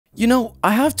You know,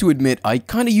 I have to admit, I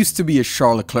kinda used to be a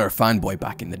Charles Leclerc fanboy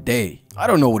back in the day. I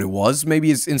don't know what it was, maybe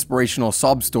his inspirational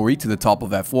sob story to the top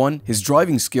of F1, his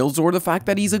driving skills, or the fact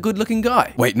that he's a good-looking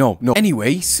guy. Wait, no.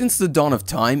 Anyway, since the dawn of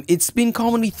time, it's been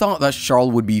commonly thought that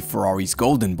Charles would be Ferrari's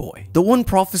golden boy, the one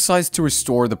prophesied to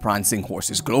restore the prancing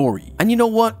horse's glory. And you know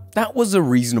what? That was a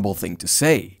reasonable thing to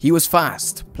say. He was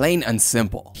fast, plain and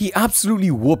simple. He absolutely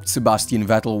whooped Sebastian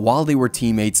Vettel while they were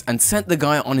teammates and sent the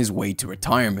guy on his way to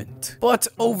retirement. But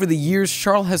over the years,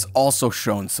 Charles has also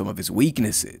shown some of his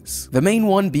weaknesses. The main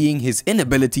one being his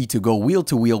inability to go wheel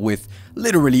to wheel with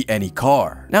literally any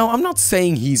car. Now, I'm not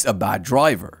saying he's a bad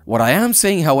driver. What I am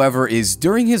saying, however, is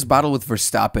during his battle with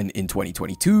Verstappen in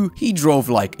 2022, he drove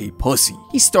like a pussy.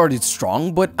 He started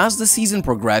strong, but as the season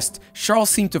progressed,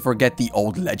 Charles seemed to forget the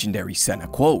old legendary Senna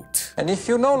quote. And if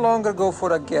you no longer go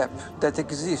for a gap that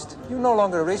exists, you're no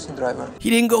longer a racing driver. He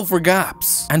didn't go for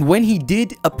gaps. And when he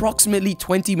did, approximately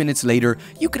 20 minutes later,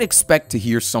 you could expect to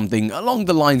hear something along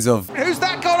the lines of, "Who's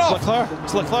that got off? Leclerc.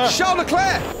 It's Leclerc. Charles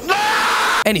Leclerc!" No!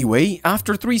 Anyway,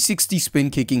 after 360 spin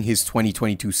kicking his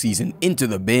 2022 season into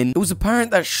the bin, it was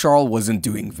apparent that Charles wasn't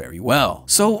doing very well.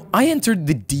 So I entered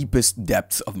the deepest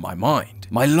depths of my mind,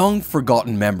 my long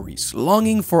forgotten memories,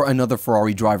 longing for another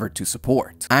Ferrari driver to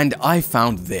support. And I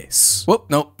found this. Whoop,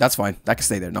 no, that's fine. That can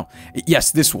stay there, no.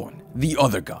 Yes, this one. The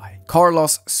other guy,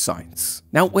 Carlos Sainz.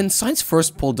 Now, when Sainz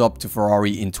first pulled up to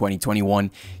Ferrari in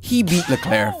 2021, he beat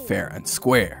Leclerc fair and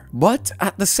square. But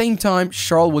at the same time,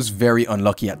 Charles was very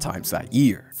unlucky at times that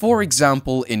year. For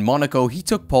example, in Monaco, he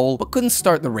took pole but couldn't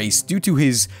start the race due to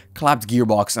his clapped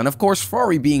gearbox, and of course,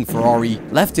 Ferrari being Ferrari,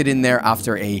 left it in there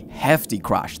after a hefty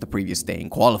crash the previous day in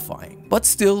qualifying. But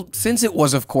still, since it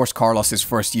was of course Carlos's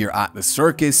first year at the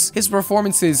circus, his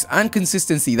performances and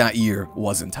consistency that year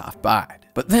wasn't half bad.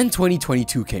 But then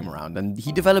 2022 came around and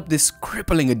he developed this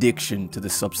crippling addiction to the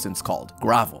substance called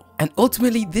gravel. And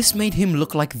ultimately, this made him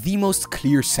look like the most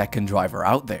clear second driver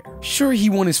out there. Sure, he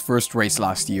won his first race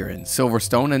last year in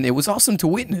Silverstone and it was awesome to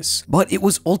witness, but it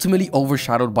was ultimately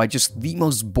overshadowed by just the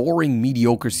most boring,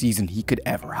 mediocre season he could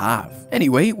ever have.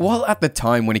 Anyway, while at the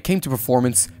time when it came to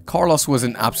performance, Carlos was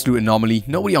an absolute anomaly,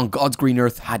 nobody on God's green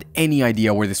earth had any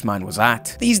idea where this man was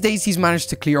at. These days, he's managed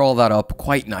to clear all that up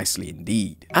quite nicely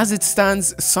indeed. As it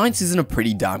stands, Sainz is in a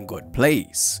pretty damn good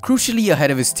place, crucially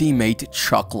ahead of his teammate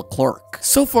Charles Leclerc.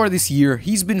 So far this year,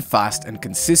 he's been fast and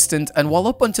consistent, and while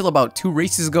up until about 2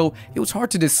 races ago, it was hard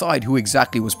to decide who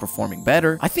exactly was performing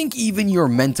better, I think even your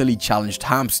mentally challenged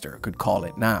hamster could call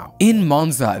it now. In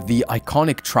Monza, the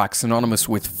iconic track synonymous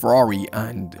with Ferrari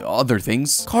and other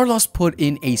things, Carlos put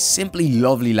in a simply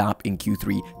lovely lap in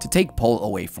Q3 to take pole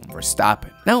away from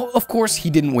Verstappen. Now, of course, he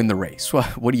didn't win the race. Well,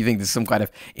 what do you think? This is some kind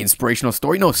of inspirational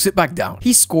story? No, sit back down.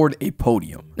 He scored a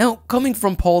podium. Now, coming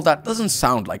from pole, that doesn't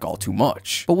sound like all too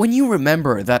much. But when you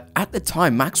remember that at the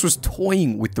time, Max was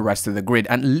toying with the rest of the grid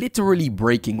and literally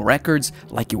breaking records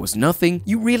like it was nothing,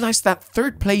 you realize that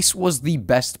 3rd place was the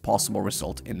best possible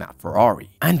result in that Ferrari.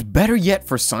 And better yet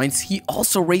for Sainz, he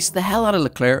also raced the hell out of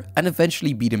Leclerc and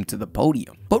eventually beat him to the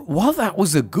podium. But while that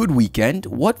was a good weekend,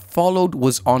 what followed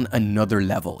was on another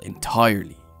level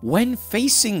entirely. When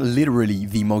facing literally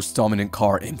the most dominant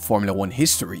car in Formula 1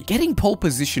 history, getting pole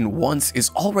position once is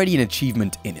already an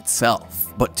achievement in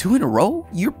itself. But 2 in a row?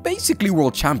 You're basically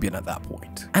world champion at that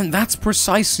point. And that's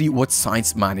precisely what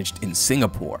Sainz managed in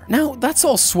Singapore. Now, that's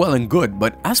all swell and good,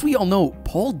 but as we all know,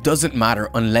 pole doesn't matter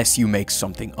unless you make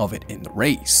something of it in the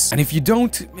race. And if you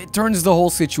don't, it turns the whole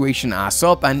situation ass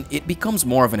up and it becomes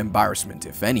more of an embarrassment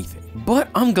if anything. But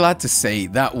I'm glad to say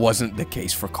that wasn't the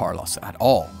case for Carlos at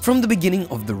all. From the beginning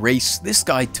of the race, this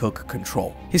guy took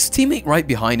control. His teammate right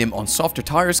behind him on softer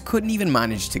tires couldn't even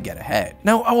manage to get ahead.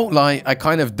 Now, I won't lie, I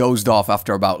kind of dozed off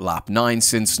after about lap 9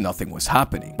 since nothing was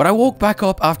happening. But I woke back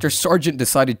up after Sargent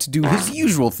decided to do his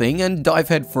usual thing and dive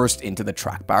headfirst into the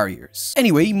track barriers.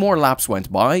 Anyway, more laps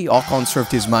went by, Ocon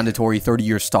served his mandatory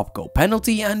 30-year stop-go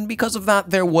penalty, and because of that,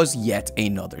 there was yet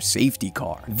another safety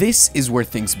car. This is where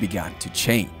things began to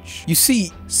change. You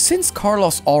see, since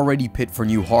Carlos already pit for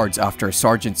new hards after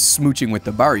Sargent's smooching with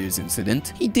the barriers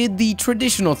incident, he did the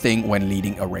traditional thing when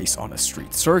leading a race on a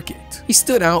street circuit. He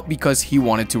stood out because he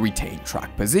wanted to retain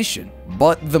track position.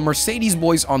 But the Mercedes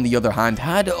boys, on the other hand,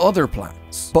 had other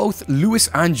plans. Both Lewis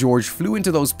and George flew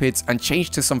into those pits and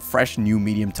changed to some fresh new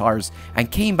medium tires and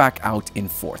came back out in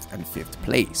 4th and 5th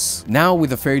place. Now,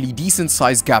 with a fairly decent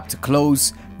sized gap to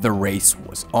close, the race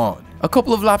was on. A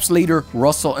couple of laps later,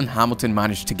 Russell and Hamilton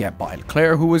managed to get by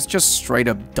Leclerc, who was just straight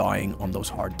up dying on those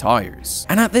hard tires.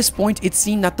 And at this point, it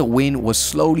seemed that the win was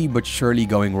slowly but surely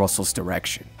going Russell's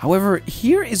direction. However,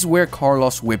 here is where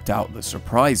Carlos whipped out the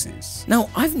surprises. Now,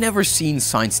 I've never seen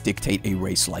Sainz dictate a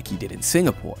race like he did in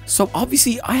Singapore, so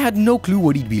obviously I had no clue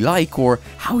what he'd be like or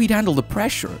how he'd handle the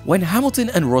pressure. When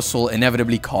Hamilton and Russell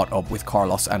inevitably caught up with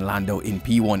Carlos and Lando in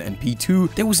P1 and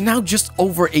P2, there was now just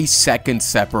over a second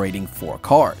separating 4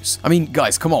 cars. I mean,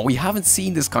 guys, come on, we haven't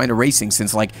seen this kind of racing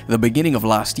since like the beginning of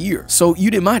last year. So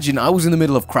you'd imagine I was in the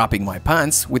middle of crapping my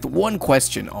pants with one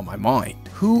question on my mind: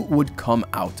 who would come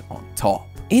out on top?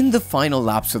 In the final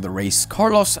laps of the race,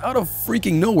 Carlos, out of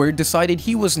freaking nowhere, decided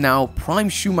he was now Prime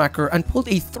Schumacher and pulled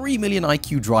a 3 million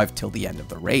IQ drive till the end of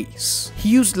the race. He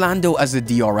used Lando as a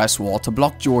DRS wall to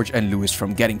block George and Lewis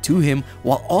from getting to him,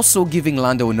 while also giving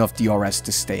Lando enough DRS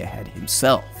to stay ahead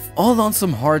himself. All on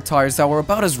some hard tires that were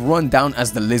about as run down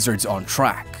as the lizards on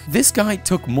track. This guy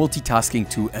took multitasking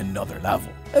to another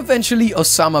level. Eventually,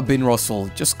 Osama bin Russell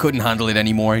just couldn't handle it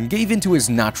anymore and gave into his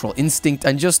natural instinct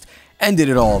and just ended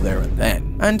it all there and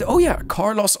then. And oh yeah,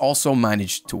 Carlos also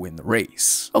managed to win the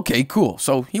race. Okay, cool,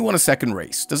 so he won a second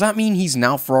race. Does that mean he's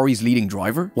now Ferrari's leading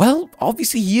driver? Well,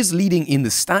 obviously he is leading in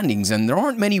the standings and there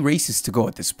aren't many races to go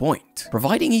at this point.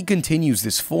 Providing he continues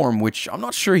this form, which I'm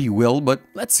not sure he will, but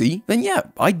let's see, then yeah,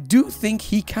 I do think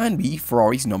he can be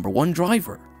Ferrari's #1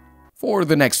 driver for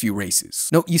the next few races.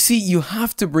 Now, you see, you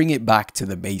have to bring it back to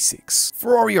the basics.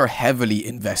 Ferrari are heavily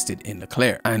invested in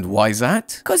Leclerc. And why is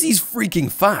that? Because he's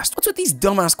freaking fast. What's with these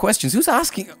dumbass questions? Who's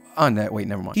asking? Oh, no, wait,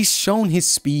 never mind. He's shown his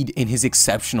speed in his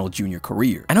exceptional junior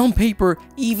career. And on paper,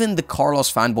 even the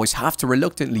Carlos fanboys have to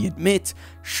reluctantly admit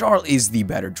Charles is the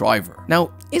better driver.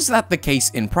 Now, is that the case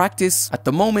in practice? At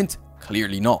the moment,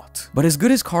 clearly not. But as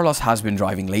good as Carlos has been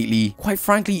driving lately, quite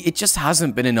frankly, it just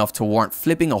hasn't been enough to warrant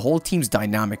flipping a whole team's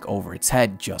dynamic over its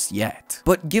head just yet.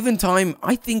 But given time,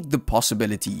 I think the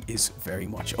possibility is very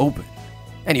much open.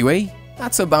 Anyway,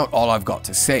 that's about all I've got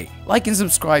to say. Like and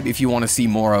subscribe if you want to see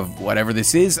more of whatever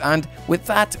this is, and with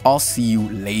that, I'll see you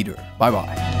later. Bye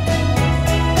bye.